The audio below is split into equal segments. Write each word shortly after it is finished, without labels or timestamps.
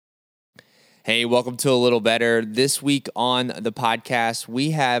Hey, welcome to A Little Better. This week on the podcast, we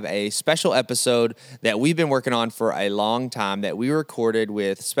have a special episode that we've been working on for a long time that we recorded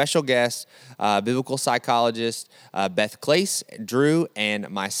with special guests, biblical psychologist Beth Clace, Drew, and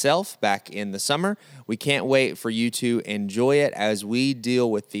myself back in the summer. We can't wait for you to enjoy it as we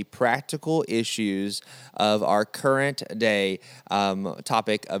deal with the practical issues of our current day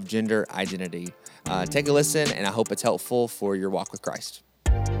topic of gender identity. Take a listen, and I hope it's helpful for your walk with Christ.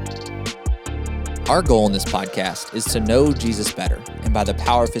 Our goal in this podcast is to know Jesus better, and by the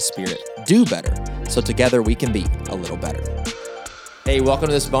power of His Spirit, do better, so together we can be a little better. Hey, welcome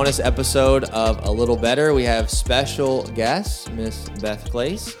to this bonus episode of A Little Better. We have special guest, Miss Beth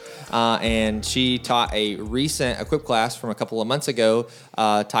Clace, and she taught a recent Equip class from a couple of months ago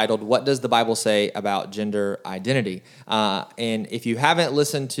titled, What Does the Bible Say About Gender Identity? And if you haven't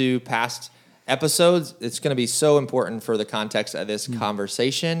listened to past episodes, it's going to be so important for the context of this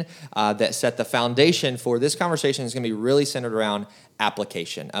conversation that set the foundation for this conversation is going to be really centered around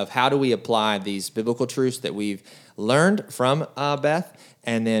application of how do we apply these biblical truths that we've learned from Beth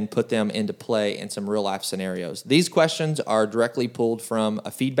and then put them into play in some real life scenarios. These questions are directly pulled from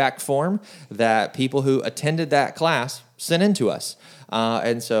a feedback form that people who attended that class sent in to us.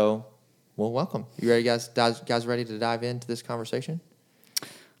 And so, well, welcome. You ready, guys ready to dive into this conversation?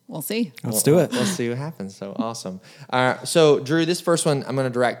 We'll see. Let's do it. We'll see what happens. So awesome. So Drew, this first one I'm going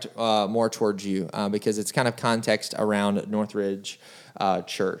to direct more towards you because it's kind of context around Northridge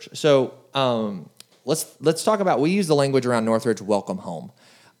Church. So let's talk about. We use the language around Northridge, welcome home.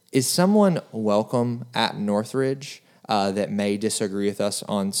 Is someone welcome at Northridge that may disagree with us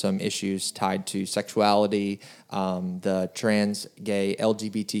on some issues tied to sexuality, the trans, gay,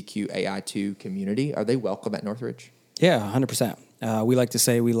 LGBTQAI2 community? Are they welcome at Northridge? Yeah, 100%. We like to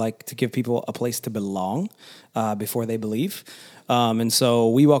say we like to give people a place to belong before they believe. And so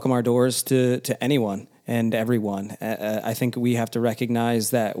we welcome our doors to anyone and everyone. I think we have to recognize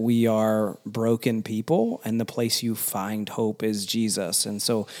that we are broken people and the place you find hope is Jesus. And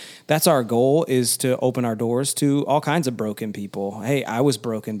so that's our goal, is to open our doors to all kinds of broken people. Hey, I was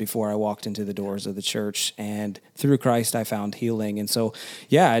broken before I walked into the doors of the church, and through Christ I found healing. And so,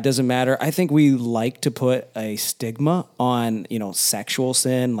 yeah, it doesn't matter. I think we like to put a stigma on, sexual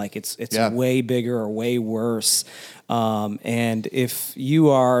sin, like it's way bigger or way worse. And if you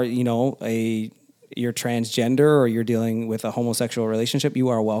are, you're transgender or you're dealing with a homosexual relationship, you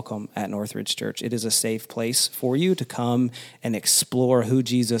are welcome at Northridge Church. It is a safe place for you to come and explore who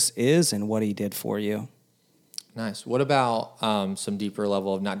Jesus is and what He did for you. Nice. What about some deeper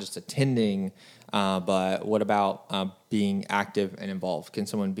level of not just attending, but what about being active and involved? Can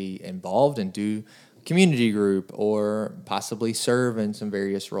someone be involved and do community group or possibly serve in some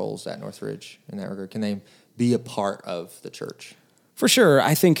various roles at Northridge in that regard? Can they be a part of the church? For sure.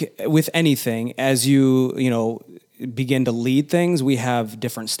 I think with anything, as you begin to lead things, we have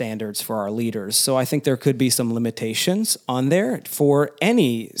different standards for our leaders. So I think there could be some limitations on there for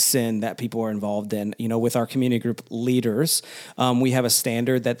any sin that people are involved in. With our community group leaders, we have a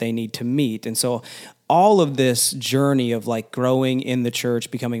standard that they need to meet. And so all of this journey of growing in the church,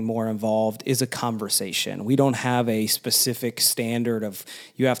 becoming more involved, is a conversation. We don't have a specific standard of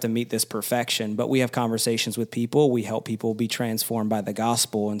you have to meet this perfection, but we have conversations with people. We help people be transformed by the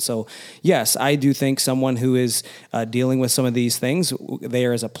gospel. And so, yes, I do think someone who is dealing with some of these things,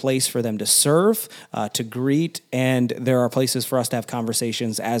 there is a place for them to serve, to greet, and there are places for us to have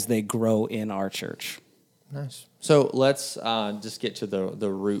conversations as they grow in our church. Nice. So let's just get to the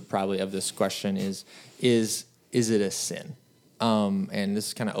root probably of this question is it a sin? And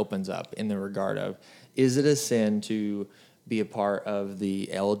this kind of opens up in the regard of, is it a sin to be a part of the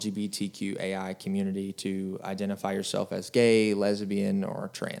LGBTQAI community, to identify yourself as gay, lesbian, or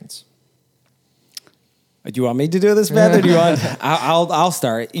trans? Do you want me to do this, Beth, or do you want? I'll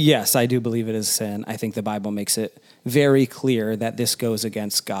start. Yes, I do believe it is sin. I think the Bible makes it very clear that this goes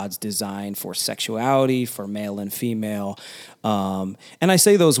against God's design for sexuality, for male and female. And I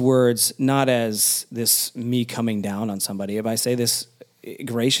say those words not as this me coming down on somebody, but I say this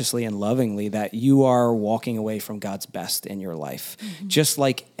graciously and lovingly, that you are walking away from God's best in your life, just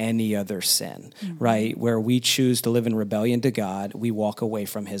like any other sin, right? Where we choose to live in rebellion to God, we walk away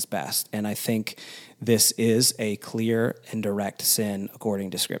from His best. And I think this is a clear and direct sin according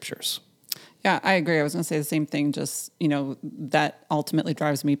to scriptures. Yeah, I agree. I was going to say the same thing. Just, that ultimately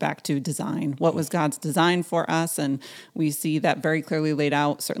drives me back to design. What was God's design for us? And we see that very clearly laid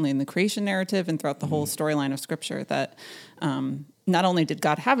out, certainly in the creation narrative and throughout the whole storyline of Scripture, that not only did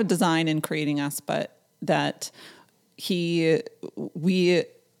God have a design in creating us, but that we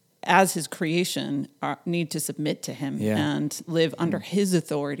as his creation, need to submit to him and live under his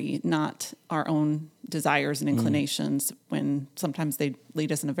authority, not our own desires and inclinations when sometimes they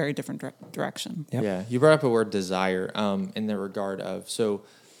lead us in a very different direction. Yep. Yeah, you brought up a word desire in the regard of, so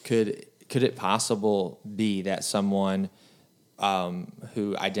could it possible be that someone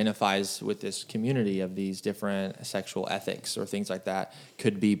who identifies with this community of these different sexual ethics or things like that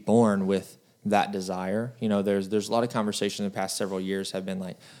could be born with that desire? You know, there's a lot of conversation in the past several years have been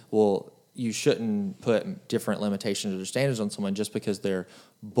like, well, you shouldn't put different limitations or standards on someone just because they're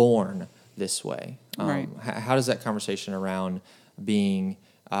born this way. Right. How does that conversation around being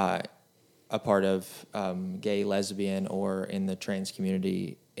a part of gay, lesbian, or in the trans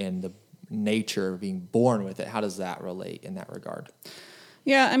community and the nature of being born with it, how does that relate in that regard?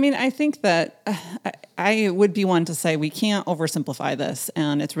 Yeah, I mean, I think that I would be one to say we can't oversimplify this,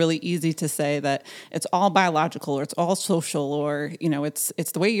 and it's really easy to say that it's all biological or it's all social or, you know, it's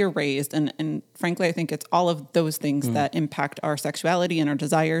the way you're raised, and frankly, I think it's all of those things that impact our sexuality and our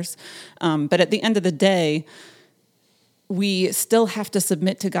desires. But at the end of the day, we still have to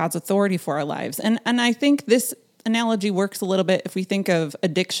submit to God's authority for our lives, and I think this analogy works a little bit if we think of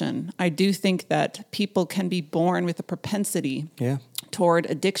addiction. I do think that people can be born with a propensity toward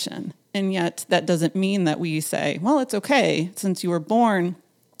addiction. And yet that doesn't mean that we say, well, it's okay. Since you were born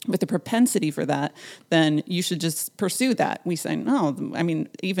with a propensity for that, then you should just pursue that. We say, no, I mean,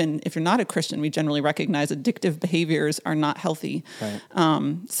 even if you're not a Christian, we generally recognize addictive behaviors are not healthy.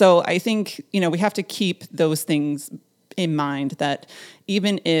 Right. So I think, you know, we have to keep those things in mind, that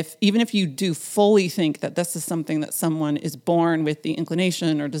even if you do fully think that this is something that someone is born with the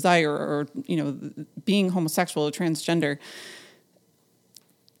inclination or desire or, you know, being homosexual or transgender,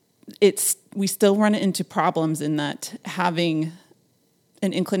 we still run into problems in that having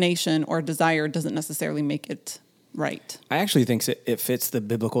an inclination or desire doesn't necessarily make it right. I actually think it fits the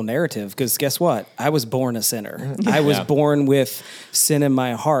biblical narrative, because guess what? I was born a sinner. I was born with sin in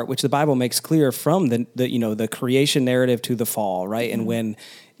my heart, which the Bible makes clear from the creation narrative to the fall, right? And when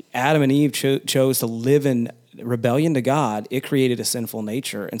Adam and Eve chose to live in rebellion to God, it created a sinful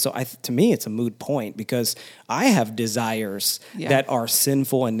nature. And so to me, it's a moot point, because I have desires that are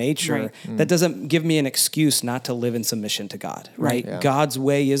sinful in nature. Right. That doesn't give me an excuse not to live in submission to God, right? Yeah. God's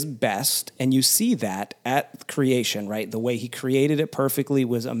way is best. And you see that at creation, right? The way he created it perfectly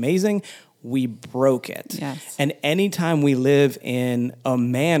was amazing. We broke it. Yes. And anytime we live in a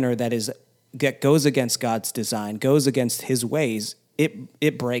manner that goes against God's design, goes against his ways,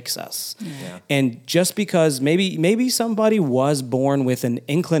 it breaks us. Yeah. And just because maybe somebody was born with an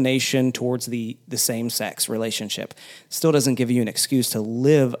inclination towards the same sex relationship, still doesn't give you an excuse to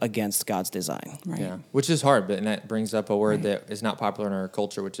live against God's design. Right. Yeah. Which is hard, but and that brings up a word that is not popular in our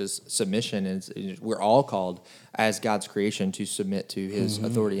culture, which is submission. We're all called as God's creation to submit to his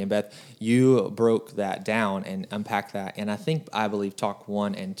authority. And Beth, you broke that down and unpacked that. And I believe talk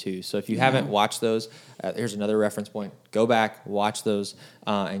 1 and 2. So if you haven't watched those, here's another reference point. Go back, watch those,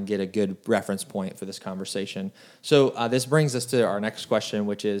 and get a good reference point for this conversation. So this brings us to our next question,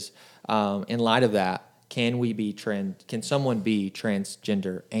 which is, in light of that, can someone be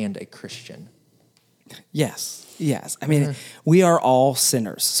transgender and a Christian? Yes. I mean, we are all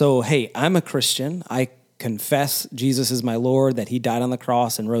sinners. So, hey, I'm a Christian. I confess Jesus is my Lord, that he died on the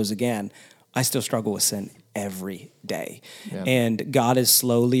cross and rose again. I still struggle with sin every day. Yeah. And God is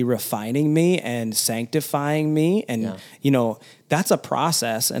slowly refining me and sanctifying me. And, that's a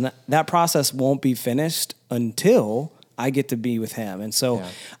process. And that process won't be finished until I get to be with him. And so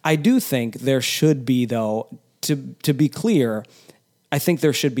I do think there should be, though, to be clear, I think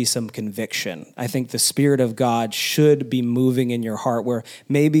there should be some conviction. I think the Spirit of God should be moving in your heart, where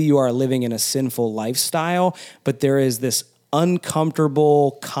maybe you are living in a sinful lifestyle, but there is this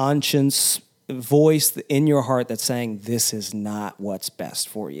uncomfortable conscience voice in your heart that's saying, this is not what's best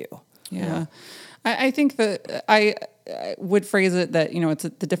for you. Yeah. I think that I would phrase it that, it's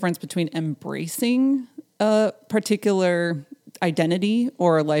the difference between embracing a particular identity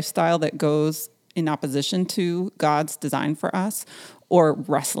or a lifestyle that goes in opposition to God's design for us, or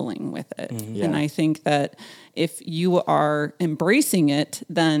wrestling with it. Mm-hmm. Yeah. And I think that if you are embracing it,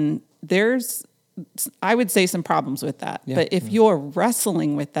 then there's, I would say, some problems with that. Yeah. But if you're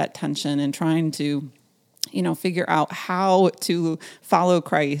wrestling with that tension and trying to, figure out how to follow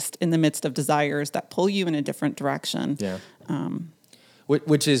Christ in the midst of desires that pull you in a different direction. Yeah.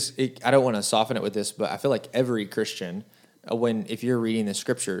 Which is, I don't want to soften it with this, but I feel like every Christian if you're reading the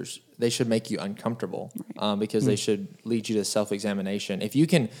scriptures, they should make you uncomfortable, because they should lead you to self-examination. If you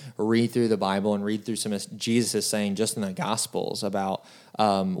can read through the Bible and read through some of Jesus is saying just in the Gospels about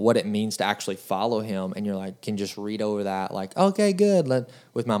what it means to actually follow him, and you're like, can just read over that, like, okay, good,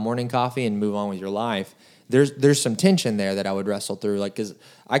 with my morning coffee and move on with your life. There's some tension there that I would wrestle through, like, because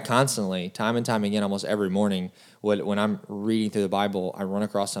I constantly, time and time again, almost every morning, when I'm reading through the Bible, I run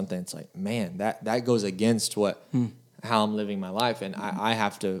across something. It's like, man, that goes against how I'm living my life, and I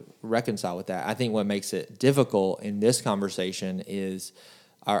have to reconcile with that. I think what makes it difficult in this conversation is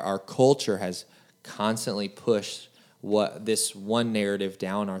our culture has constantly pushed this one narrative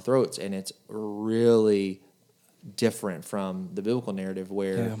down our throats, and it's really different from the biblical narrative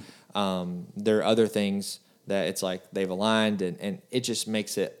where there are other things that it's like they've aligned, and it just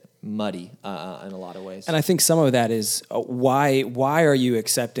makes it muddy in a lot of ways. And I think some of that is why are you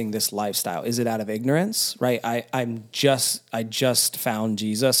accepting this lifestyle? Is it out of ignorance, right? I just found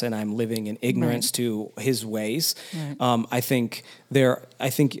Jesus and I'm living in ignorance to his ways. Right. I think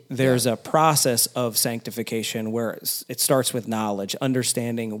there's a process of sanctification where it starts with knowledge,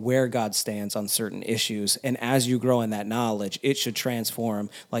 understanding where God stands on certain issues. And as you grow in that knowledge, it should transform.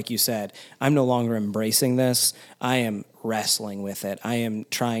 Like you said, I'm no longer embracing this. I am wrestling with it. I am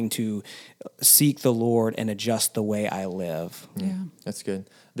trying to seek the Lord and adjust the way I live. Yeah, that's good.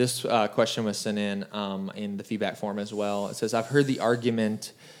 This question was sent in the feedback form as well. It says, I've heard the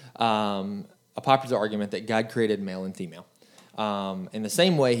argument, a popular argument that God created male and female. In the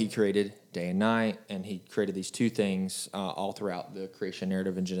same way he created day and night, and he created these two things all throughout the creation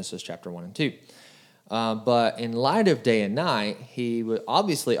narrative in Genesis chapter 1 and 2. But in light of day and night, he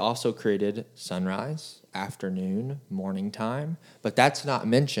obviously also created sunrise, afternoon, morning time, but that's not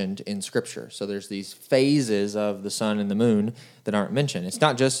mentioned in Scripture. So there's these phases of the sun and the moon that aren't mentioned. It's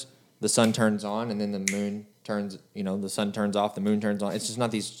not just the sun turns on and then the moon turns, the sun turns off, the moon turns on. It's just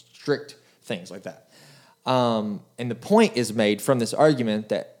not these strict things like that. And the point is made from this argument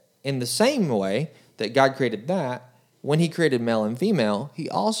that in the same way that God created that, when he created male and female, he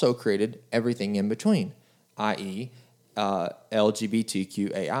also created everything in between, i.e.,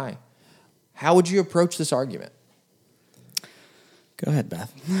 LGBTQAI. How would you approach this argument? Go ahead,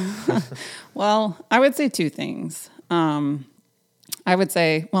 Beth. Well, I would say two things. I would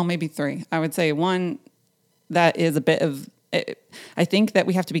say, maybe three. I would say one, that is a bit of, I think that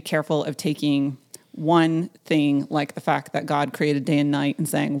we have to be careful of taking one thing like the fact that God created day and night and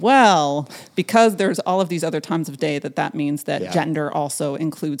saying, well, because there's all of these other times of day, that means that gender also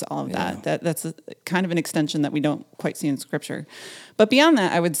includes all of that. That's kind of an extension that we don't quite see in Scripture. But beyond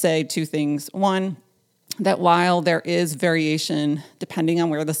that, I would say two things. One, that while there is variation depending on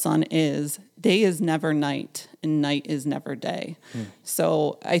where the sun is, day is never night and night is never day.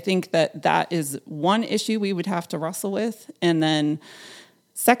 So I think that is one issue we would have to wrestle with. And then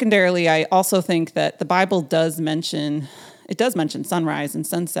secondarily, I also think that the Bible does mention sunrise and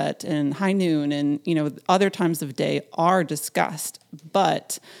sunset and high noon and, other times of day are discussed,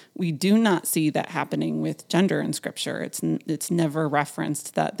 but we do not see that happening with gender in Scripture. It's never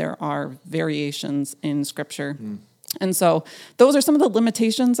referenced that there are variations in Scripture. And so those are some of the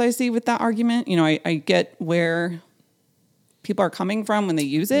limitations I see with that argument. I get where people are coming from when they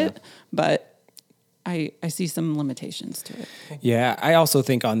use it, but I see some limitations to it. Yeah, I also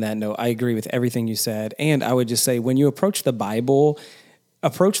think on that note, I agree with everything you said. And I would just say when you approach the Bible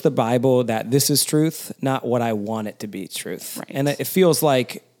that this is truth, not what I want it to be truth. Right. And it feels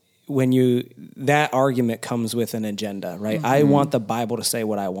like that argument comes with an agenda, right? Mm-hmm. I want the Bible to say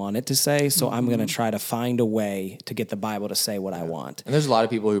what I want it to say, so I'm going to try to find a way to get the Bible to say what I want. And there's a lot of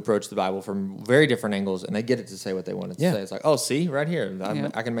people who approach the Bible from very different angles, and they get it to say what they want it to say. It's like, oh, see, right here,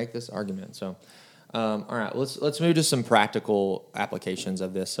 I can make this argument. So, all right, let's move to some practical applications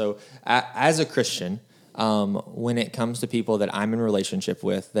of this. So, as a Christian, when it comes to people that I'm in relationship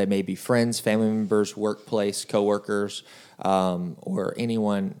with, they may be friends, family members, workplace, coworkers, or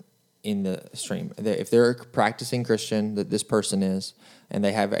anyone in the stream. If they're a practicing Christian, that this person is, and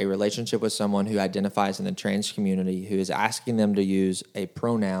they have a relationship with someone who identifies in the trans community who is asking them to use a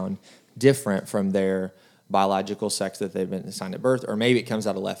pronoun different from their biological sex that they've been assigned at birth, or maybe it comes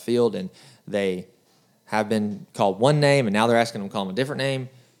out of left field and they have been called one name and now they're asking them to call them a different name.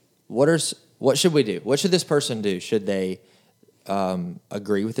 What should we do? What should this person do? Should they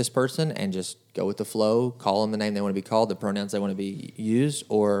agree with this person and just go with the flow, call them the name they want to be called, the pronouns they want to be used,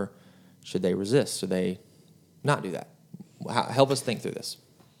 or should they resist? Should they not do that? Help us think through this.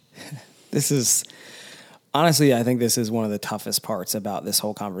 This is Honestly, I think this is one of the toughest parts about this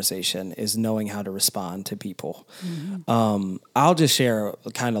whole conversation is knowing how to respond to people. I'll just share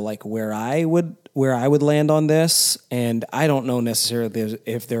kind of like where I would land on this, and I don't know necessarily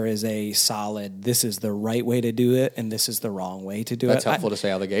if there is a solid, this is the right way to do it and this is the wrong way to do That's it. helpful to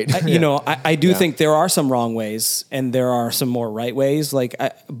say out of the gate. I do think there are some wrong ways and there are some more right ways.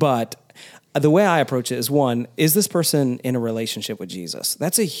 But the way I approach it is, one, is this person in a relationship with Jesus?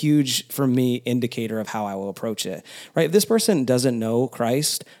 That's a huge, for me, indicator of how I will approach it, right? If this person doesn't know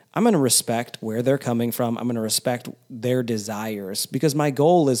Christ, I'm going to respect where they're coming from. I'm going to respect their desires, because my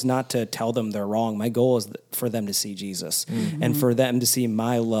goal is not to tell them they're wrong. My goal is for them to see Jesus and for them to see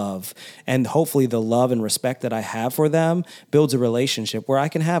my love. And hopefully the love and respect that I have for them builds a relationship where I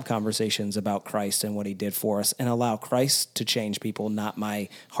can have conversations about Christ and what he did for us and allow Christ to change people, not my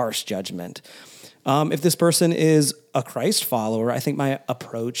harsh judgment. If this person is a Christ follower, I think my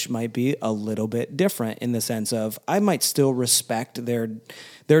approach might be a little bit different in the sense of I might still respect their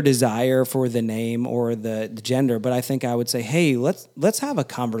desire for the name or the gender, but I think I would say, hey, let's have a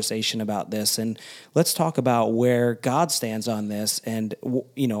conversation about this and let's talk about where God stands on this. And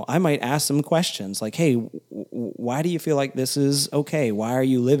I might ask some questions like, hey, why do you feel like this is okay? Why are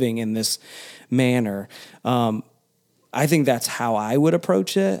you living in this manner? I think that's how I would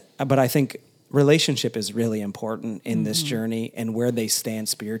approach it, but I think relationship is really important in this journey, and where they stand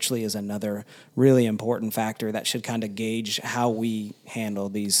spiritually is another really important factor that should kind of gauge how we handle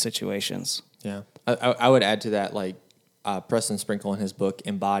these situations. Yeah. I would add to that, like Preston Sprinkle in his book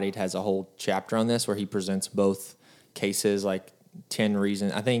Embodied has a whole chapter on this where he presents both cases, like 10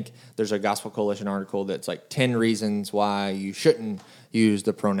 reasons. I think there's a Gospel Coalition article that's like 10 reasons why you shouldn't use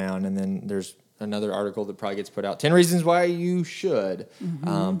the pronoun, and then there's another article that probably gets put out, 10 reasons why you should.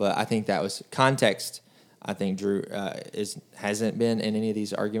 But I think that was context. I think Drew hasn't been in any of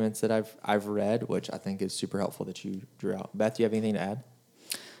these arguments that I've read, which I think is super helpful that you drew out. Beth, do you have anything to add?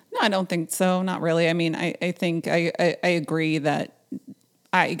 No, I don't think so. Not really. I mean, I think I agree that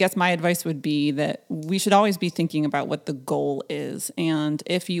I guess my advice would be that we should always be thinking about what the goal is. And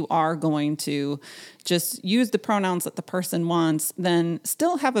if you are going to just use the pronouns that the person wants, then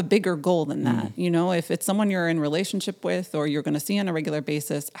still have a bigger goal than that. If it's someone you're in relationship with or you're going to see on a regular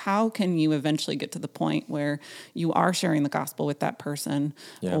basis, how can you eventually get to the point where you are sharing the gospel with that person?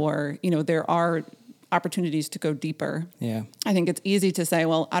 Yeah. Or, there are opportunities to go deeper. Yeah. I think it's easy to say,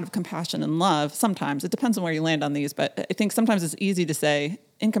 well, out of compassion and love, sometimes, it depends on where you land on these, but I think sometimes it's easy to say,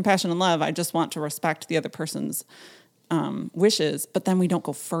 in compassion and love, I just want to respect the other person's wishes, but then we don't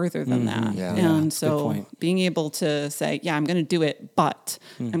go further than that. Yeah. And so being able to say, yeah, I'm going to do it, but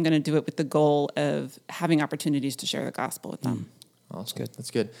I'm going to do it with the goal of having opportunities to share the gospel with them. Awesome.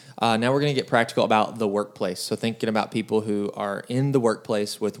 That's good. Now we're going to get practical about the workplace. So thinking about people who are in the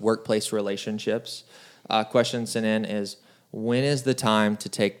workplace with workplace relationships. Question sent in is, when is the time to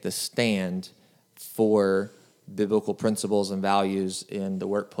take the stand for biblical principles and values in the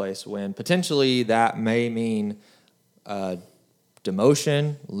workplace, when potentially that may mean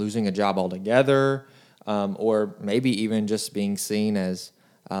demotion, losing a job altogether, or maybe even just being seen as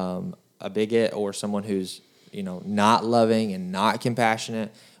a bigot or someone who's not loving and not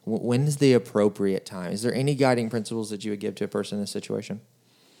compassionate? When is the appropriate time? Is there any guiding principles that you would give to a person in this situation?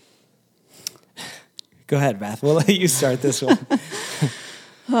 Go ahead, Beth. We'll let you start this one.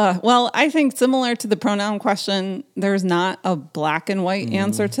 Well, I think similar to the pronoun question, there's not a black and white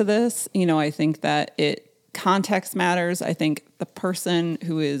answer to this. I think that context matters. I think the person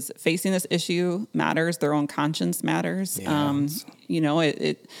who is facing this issue matters. Their own conscience matters. Yeah.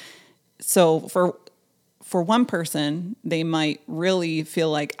 So for one person, they might really feel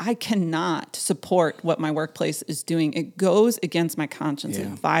like, I cannot support what my workplace is doing. It goes against my conscience. Yeah.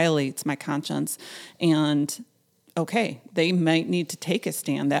 It violates my conscience. And okay, they might need to take a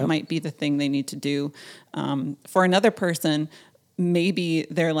stand. That might be the thing they need to do. For another person, maybe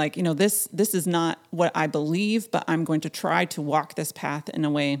they're like, this is not what I believe, but I'm going to try to walk this path in a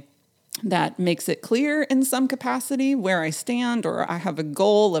way that makes it clear in some capacity where I stand, or I have a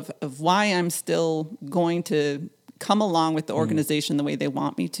goal of why I'm still going to come along with the organization the way they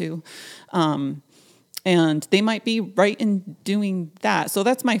want me to. And they might be right in doing that. So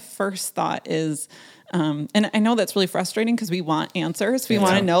that's my first thought is, and I know that's really frustrating because we want answers. We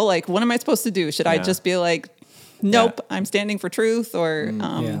want to know, like, what am I supposed to do? Should I just be like, nope, I'm standing for truth? Or,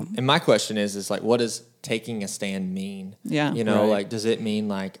 And my question is like, what does taking a stand mean? Yeah. Like, does it mean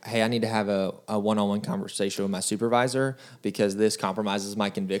like, hey, I need to have a one-on-one conversation with my supervisor because this compromises my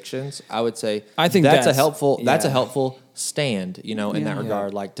convictions? I would say, I think that's a helpful stand, in that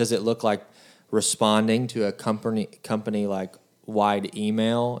regard. Like, does it look like responding to a company like wide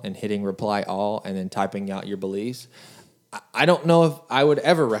email and hitting reply all and then typing out your beliefs. I don't know if I would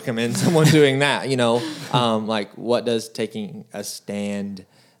ever recommend someone doing that, like what does taking a stand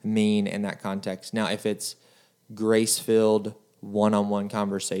mean in that context? Now, if it's grace-filled one-on-one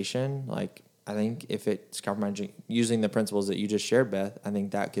conversation, like I think if it's compromising using the principles that you just shared, Beth, I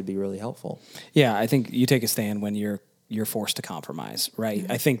think that could be really helpful. Yeah, I think you take a stand when you're forced to compromise, right?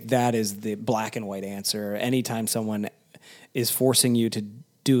 I think that is the black and white answer. Anytime someone is forcing you to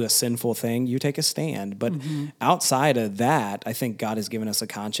do a sinful thing, you take a stand. But outside of that, I think God has given us a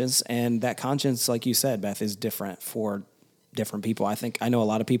conscience, and that conscience, like you said, Beth, is different for different people. I know a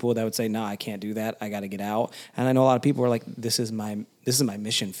lot of people that would say, no, I can't do that. I got to get out. And I know a lot of people are like, this is my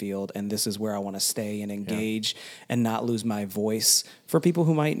mission field, and this is where I want to stay and engage and not lose my voice for people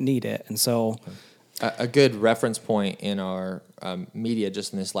who might need it. And so a good reference point in our media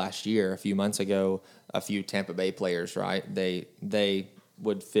just in this last year, a few months ago, a few Tampa Bay players, right? They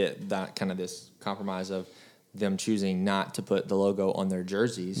would fit that kind of this compromise of them choosing not to put the logo on their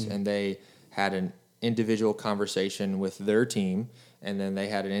jerseys. And they had an individual conversation with their team, and then they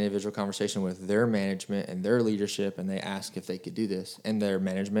had an individual conversation with their management and their leadership, and they asked if they could do this. And their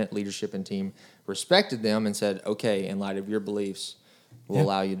management, leadership, and team respected them and said, okay, in light of your beliefs, we'll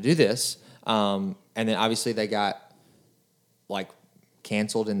allow you to do this. And then obviously they got like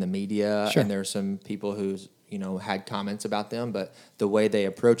canceled in the media, and there were some people who's had comments about them, but the way they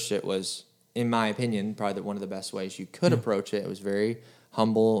approached it was, in my opinion, probably one of the best ways you could approach it. It was very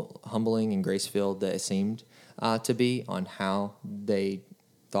humbling and grace-filled that it seemed to be on how they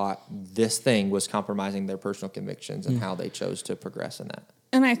thought this thing was compromising their personal convictions and how they chose to progress in that.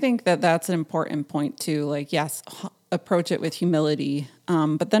 And I think that that's an important point too. Like, yes, approach it with humility,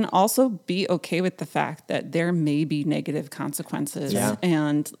 but then also be okay with the fact that there may be negative consequences. Yeah.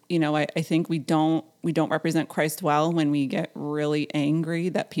 And I think we don't represent Christ well when we get really angry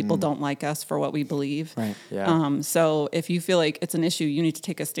that people don't like us for what we believe. Right. Yeah. So if you feel like it's an issue you need to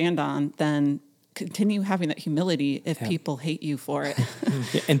take a stand on, then continue having that humility if people hate you for it.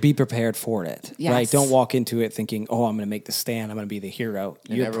 And be prepared for it. Yes. Right? Don't walk into it thinking, oh, I'm going to make the stand. I'm going to be the hero.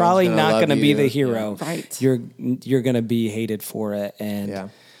 And You're everyone's probably gonna not love going to be you. the hero. Yeah. Right. You're going to be hated for it. And,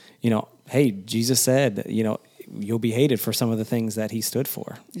 hey, Jesus said, you'll be hated for some of the things that he stood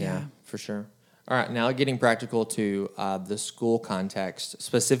for. Yeah, for sure. All right, now getting practical to the school context,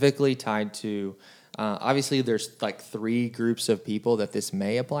 specifically tied to, obviously there's like three groups of people that this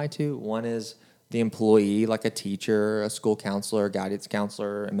may apply to. One is the employee, like a teacher, a school counselor, guidance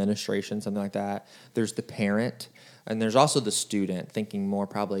counselor, administration, something like that. There's the parent, and there's also the student, thinking more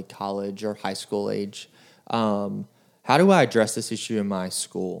probably college or high school age. How do I address this issue in my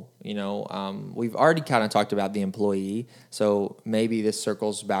school? We've already kind of talked about the employee, so maybe this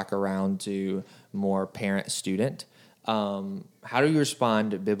circles back around to more parent-student. How do you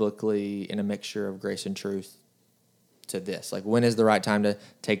respond biblically in a mixture of grace and truth to this? Like, when is the right time to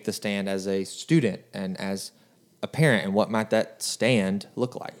take the stand as a student and as a parent, and what might that stand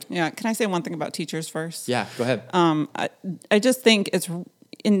look like? Yeah. Can I say one thing about teachers first? Yeah, go ahead. I just think it's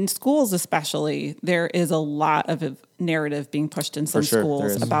in schools especially, there is a lot of narrative being pushed in some sure, there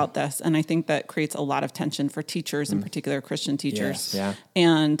schools is. about this. And I think that creates a lot of tension for teachers, in particular Christian teachers. Yeah.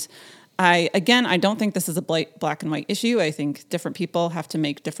 And I don't think this is a black and white issue. I think different people have to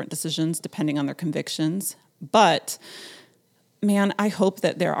make different decisions depending on their convictions. But man, I hope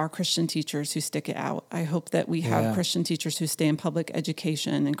that there are Christian teachers who stick it out. I hope that we have Christian teachers who stay in public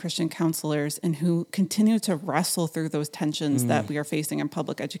education and Christian counselors and who continue to wrestle through those tensions that we are facing in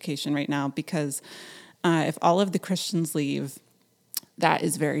public education right now. Because if all of the Christians leave, that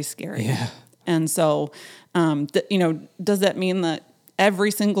is very scary. Yeah. And so, does that mean that every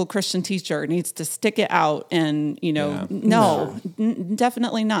single Christian teacher needs to stick it out? And, no,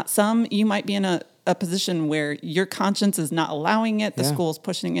 definitely not. Some, you might be in a position where your conscience is not allowing it. The school's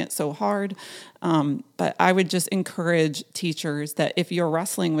pushing it so hard. But I would just encourage teachers that if you're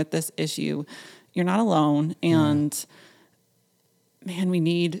wrestling with this issue, you're not alone. And man, we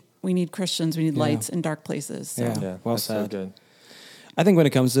need Christians. We need lights in dark places. So. Yeah, well that's said. so good. I think when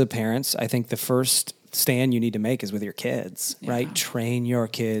it comes to parents, I think the first stand you need to make is with your kids, right? Train your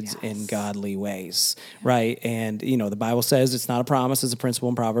kids in godly ways, right? And, the Bible says it's not a promise, it's a principle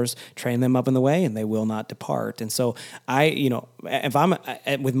in Proverbs, train them up in the way and they will not depart. And so if I'm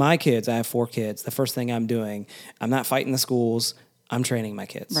with my kids, I have 4 kids, the first thing I'm doing, I'm not fighting the schools, I'm training my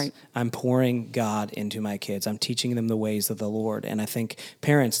kids. Right. I'm pouring God into my kids. I'm teaching them the ways of the Lord. And I think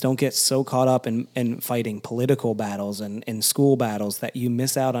parents don't get so caught up in fighting political battles and school battles that you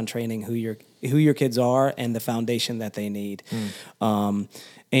miss out on training who your who your kids are and the foundation that they need.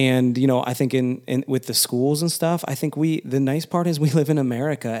 And, you know, I think in with the schools and stuff, I think the nice part is we live in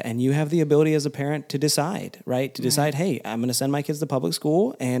America and you have the ability as a parent to decide, right? To decide, hey, I'm going to send my kids to public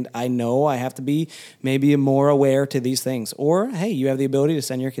school and I know I have to be maybe more aware to these things. Or, hey, you have the ability to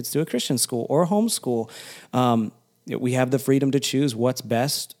send your kids to a Christian school or a homeschool. We have the freedom to choose what's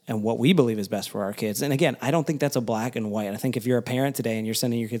best and what we believe is best for our kids. And again, I don't think that's a black and white. I think if you're a parent today and you're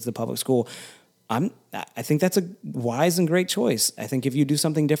sending your kids to public school, I think that's a wise and great choice. I think if you do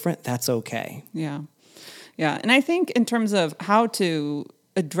something different, that's okay. Yeah. Yeah. And I think in terms of how to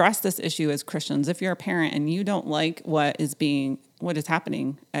address this issue as Christians, if you're a parent and you don't like what is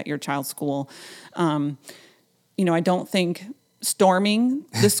happening at your child's school, you know, I don't think storming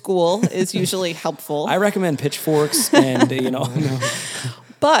the school is usually helpful. I recommend pitchforks and, you know.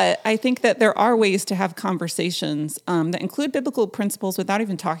 But I think that there are ways to have conversations that include biblical principles without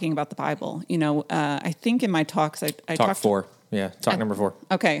even talking about the Bible. You know, I think in my talks, I talked 4. Yeah, talk number 4.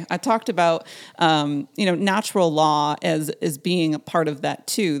 Okay, I talked about you know, natural law as being a part of that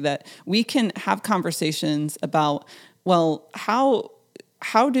too. That we can have conversations about, well,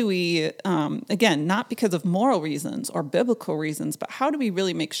 how do we, again, not because of moral reasons or biblical reasons, but how do we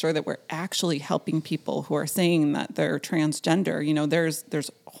really make sure that we're actually helping people who are saying that they're transgender? You know,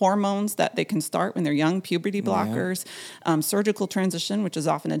 there's hormones that they can start when they're young, puberty blockers, surgical transition, which is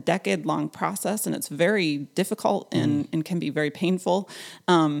often a decade-long process, and it's very difficult and can be very painful.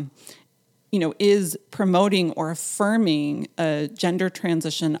 You know, is promoting or affirming a gender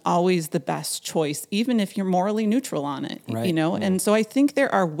transition always the best choice, even if you're morally neutral on it, right. You know? Yeah. And so I think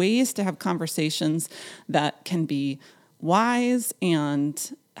there are ways to have conversations that can be wise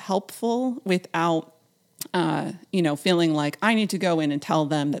and helpful without, you know, feeling like I need to go in and tell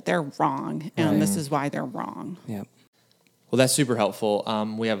them that they're wrong and this is why they're wrong. Yeah. Well, that's super helpful.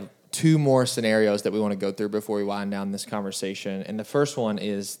 We have 2 more scenarios that we want to go through before we wind down this conversation. And the first one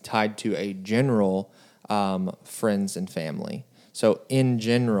is tied to a general friends and family. So in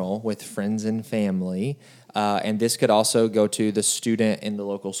general, with friends and family, and this could also go to the student in the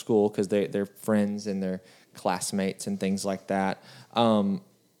local school because they're friends and they're classmates and things like that.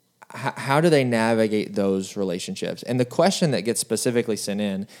 How do they navigate those relationships? And the question that gets specifically sent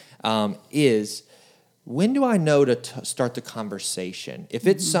in is, when do I know to start the conversation? If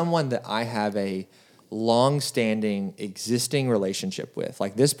it's someone that I have a long-standing, existing relationship with,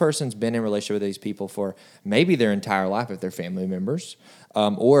 like this person's been in a relationship with these people for maybe their entire life if they're family members,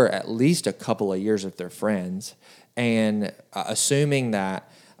 or at least a couple of years if they're friends, and assuming that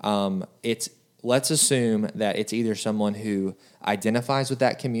let's assume that it's either someone who identifies with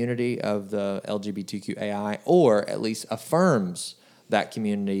that community of the LGBTQAI or at least affirms that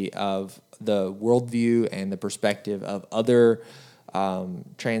community of the worldview and the perspective of other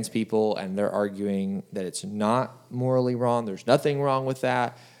trans people, and they're arguing that it's not morally wrong. There's nothing wrong with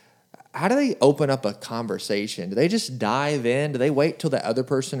that. How do they open up a conversation? Do they just dive in? Do they wait till the other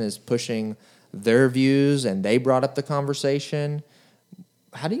person is pushing their views and they brought up the conversation?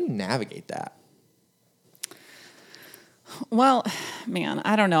 How do you navigate that? Well, man,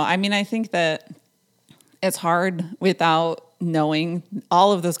 I don't know. I mean, I think that it's hard without knowing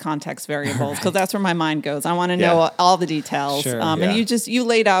all of those context variables, because that's where my mind goes. I want to know all the details. Sure. And you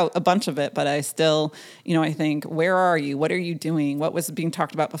laid out a bunch of it, but I still, you know, I think, where are you? What are you doing? What was being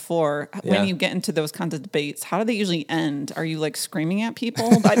talked about before? When you get into those kinds of debates, how do they usually end? Are you like screaming at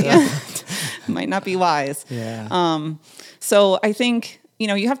people by the end? Might not be wise. Yeah. So I think, you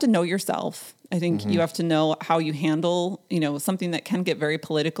know, you have to know yourself. I think you have to know how you handle, you know, something that can get very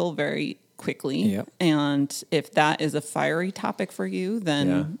political very quickly. Yep. And if that is a fiery topic for you,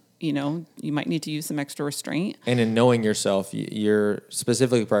 then, you know, you might need to use some extra restraint. And in knowing yourself, you're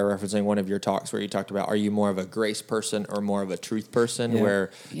specifically probably referencing one of your talks where you talked about, are you more of a grace person or more of a truth person,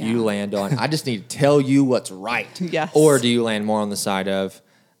 where you land on, I just need to tell you what's right. Yes. Or do you land more on the side of,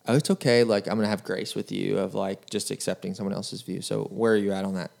 oh, it's okay, like I'm going to have grace with you, of like just accepting someone else's view. So where are you at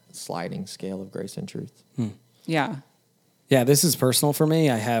on that sliding scale of grace and truth? Yeah. Yeah, this is personal for me.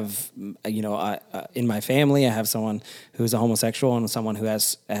 I have, you know, in my family, I have someone who's a homosexual and someone who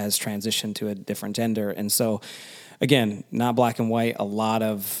has transitioned to a different gender. And so, again, not black and white, a lot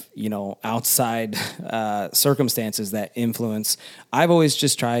of, you know, outside circumstances that influence. I've always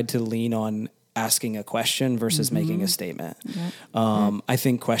just tried to lean on asking a question versus making a statement. Yep. I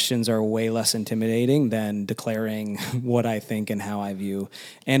think questions are way less intimidating than declaring what I think and how I view.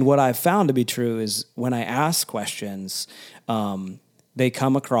 And what I've found to be true is when I ask questions, they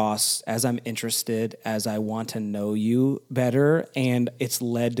come across as I'm interested, as I want to know you better, and it's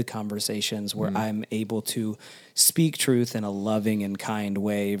led to conversations where I'm able to speak truth in a loving and kind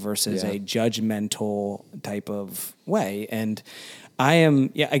way versus a judgmental type of way. And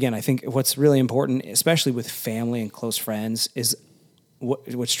again, I think what's really important, especially with family and close friends, is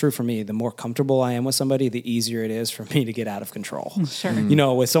what's true for me. The more comfortable I am with somebody, the easier it is for me to get out of control. Sure. You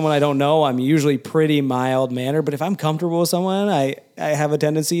know, with someone I don't know, I'm usually pretty mild mannered, but if I'm comfortable with someone, I have a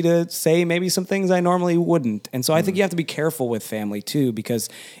tendency to say maybe some things I normally wouldn't. And so I think you have to be careful with family too, because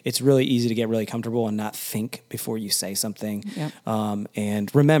it's really easy to get really comfortable and not think before you say something. Yep.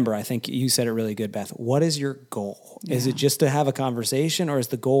 And remember, I think you said it really good, Beth. What is your goal? Is it just to have a conversation, or is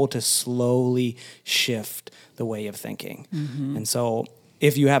the goal to slowly shift the way of thinking? And so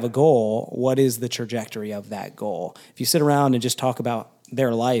if you have a goal, what is the trajectory of that goal? If you sit around and just talk about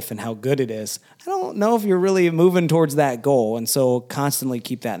their life and how good it is, I don't know if you're really moving towards that goal. And so constantly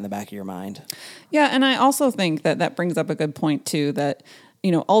keep that in the back of your mind. Yeah, and I also think that brings up a good point too, that,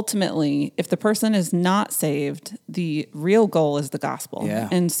 you know, ultimately, if the person is not saved, the real goal is the gospel. Yeah.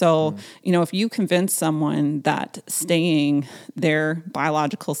 And so, you know, if you convince someone that staying their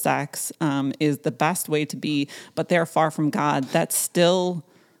biological sex is the best way to be, but they're far from God, that's still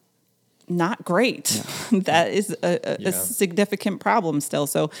not great. That is a significant problem still.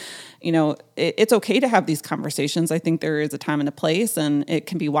 So, you know, it's okay to have these conversations. I think there is a time and a place, and it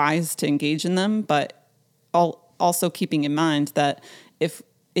can be wise to engage in them, but also keeping in mind that if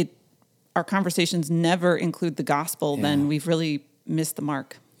our conversations never include the gospel, then we've really missed the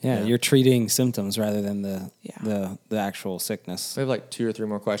mark. Yeah, you're treating symptoms rather than the actual sickness. We have like 2 or 3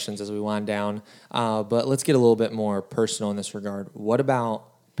 more questions as we wind down, but let's get a little bit more personal in this regard. What about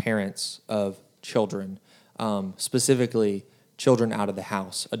parents of children, specifically children out of the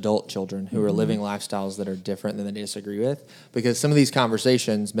house, adult children who are living lifestyles that are different than they disagree with? Because some of these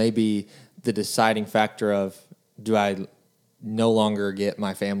conversations may be the deciding factor of, do I no longer get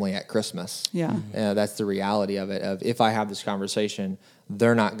my family at Christmas? Yeah. That's the reality of it. Of if I have this conversation,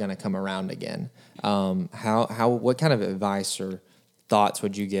 they're not going to come around again. What kind of advice or thoughts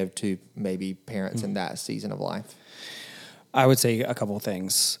would you give to maybe parents in that season of life? I would say a couple of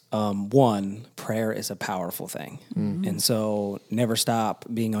things. One, prayer is a powerful thing. And so never stop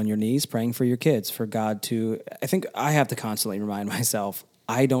being on your knees praying for your kids, for God to, I think I have to constantly remind myself,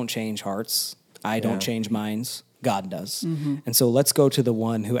 I don't change hearts. I don't change minds. God does. And so let's go to the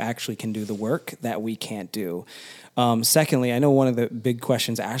one who actually can do the work that we can't do. Secondly, I know one of the big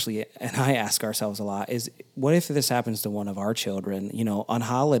questions Ashley and I ask ourselves a lot is, what if this happens to one of our children, you know, on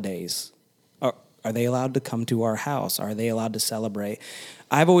holidays? Are they allowed to come to our house? Are they allowed to celebrate?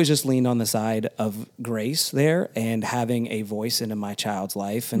 I've always just leaned on the side of grace there and having a voice into my child's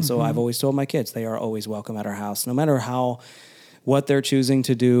life. And so I've always told my kids they are always welcome at our house, no matter what they're choosing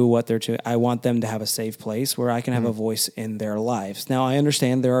to do, I want them to have a safe place where I can have a voice in their lives. Now, I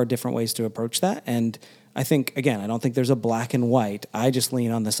understand there are different ways to approach that. And I think, again, I don't think there's a black and white. I just lean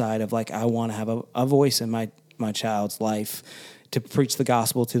on the side of, like, I want to have a voice in my child's life, to preach the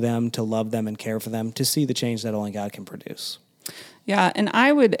gospel to them, to love them and care for them, to see the change that only God can produce. Yeah, and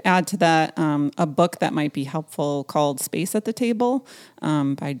I would add to that a book that might be helpful called Space at the Table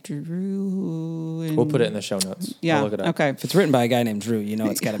by Drew. We'll put it in the show notes. Yeah, we'll look it up. okay. If it's written by a guy named Drew, you know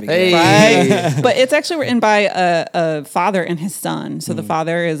it's got to be good. Right? But it's actually written by a father and his son. So the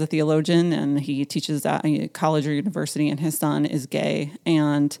father is a theologian, and he teaches at a college or university, and his son is gay.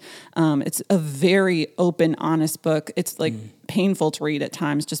 And it's a very open, honest book. It's like painful to read at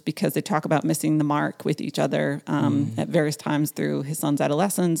times, just because they talk about missing the mark with each other at various times through his son's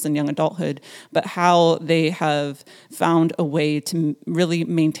adolescence and young adulthood, but how they have found a way to really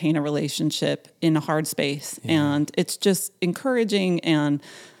maintain a relationship in a hard space. And it's just encouraging and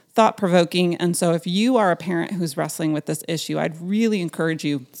thought-provoking. And so if you are a parent who's wrestling with this issue, I'd really encourage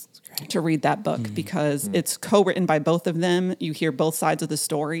you to read that book, because it's co-written by both of them. You hear both sides of the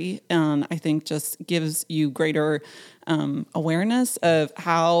story, and I think just gives you greater awareness of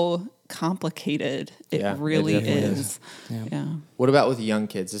how complicated it really is. Yeah. What about with young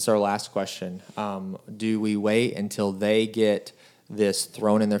kids? This is our last question. Do we wait until they get this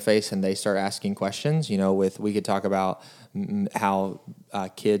thrown in their face and they start asking questions? You know, we could talk about how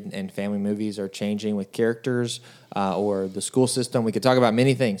kid and family movies are changing with characters, or the school system. We could talk about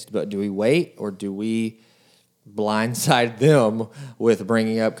many things, but do we wait, or do we blindside them with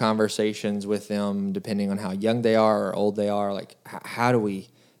bringing up conversations with them, depending on how young they are or old they are? Like,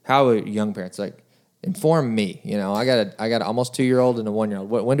 how are young parents, like, inform me? You know, I got almost 2-year-old and a 1-year-old.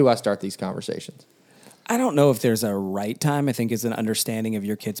 When do I start these conversations? I don't know if there's a right time. I think it's an understanding of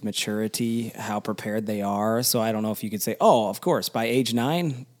your kid's maturity, how prepared they are. So I don't know if you could say, oh, of course, by age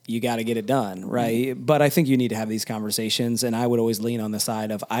 9, you got to get it done, right? But I think you need to have these conversations, and I would always lean on the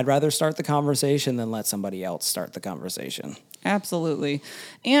side of I'd rather start the conversation than let somebody else start the conversation. Absolutely.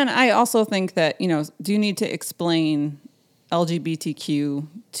 And I also think that, do you need to explain LGBTQ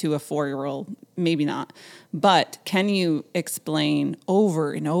to a 4-year-old? Maybe not. But can you explain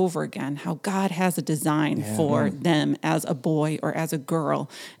over and over again how God has a design for them as a boy or as a girl,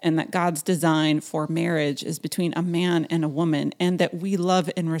 and that God's design for marriage is between a man and a woman, and that we love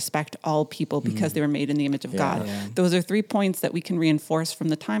and respect all people because they were made in the image of God. Yeah. Those are 3 points that we can reinforce from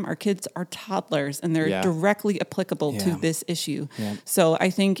the time our kids are toddlers, and they're directly applicable to this issue. Yeah. So I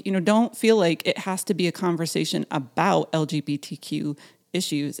think, don't feel like it has to be a conversation about LGBTQ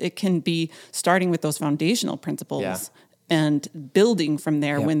issues. It can be starting with those foundational principles and building from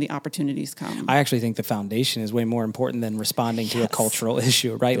there when the opportunities come. I actually think the foundation is way more important than responding to a cultural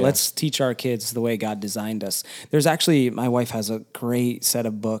issue, right? Yeah. Let's teach our kids the way God designed us. There's actually, my wife has a great set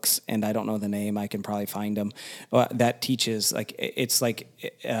of books, and I don't know the name, I can probably find them, that teaches, it's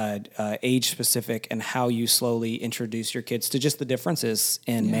age specific and how you slowly introduce your kids to just the differences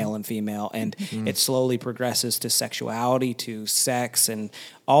in male and female. And it slowly progresses to sexuality, to sex, and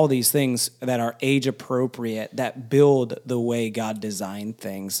all these things that are age appropriate, that build the way God designed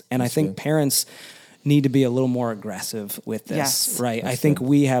things. And I think parents need to be a little more aggressive with this, right? I think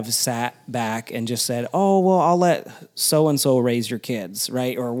we have sat back and just said, oh, well, I'll let so-and-so raise your kids,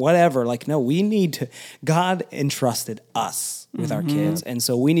 right? Or whatever. No, we need to, God entrusted us with our kids. And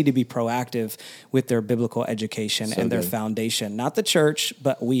so we need to be proactive with their biblical education and their foundation, not the church,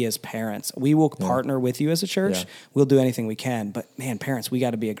 but we as parents. We will partner with you as a church. Yeah. We'll do anything we can. But man, parents, we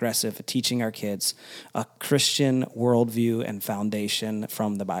got to be aggressive at teaching our kids a Christian worldview and foundation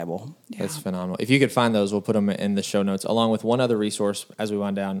from the Bible. Yeah. That's phenomenal. If you could find those, we'll put them in the show notes, along with one other resource as we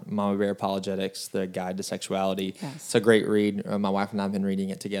wind down, Mama Bear Apologetics, the Guide to Sexuality. Yes. It's a great read. My wife and I have been reading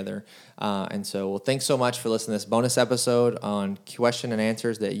it together. And so, thanks so much for listening to this bonus episode on question and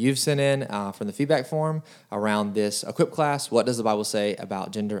answers that you've sent in from the feedback form around this Equip class. What does the Bible say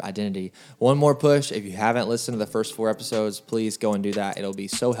about gender identity? One more push. If you haven't listened to the first 4 episodes, please go and do that. It'll be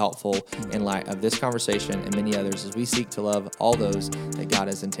so helpful in light of this conversation and many others as we seek to love all those that God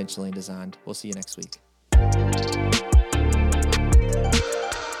has intentionally designed. We'll see you next week.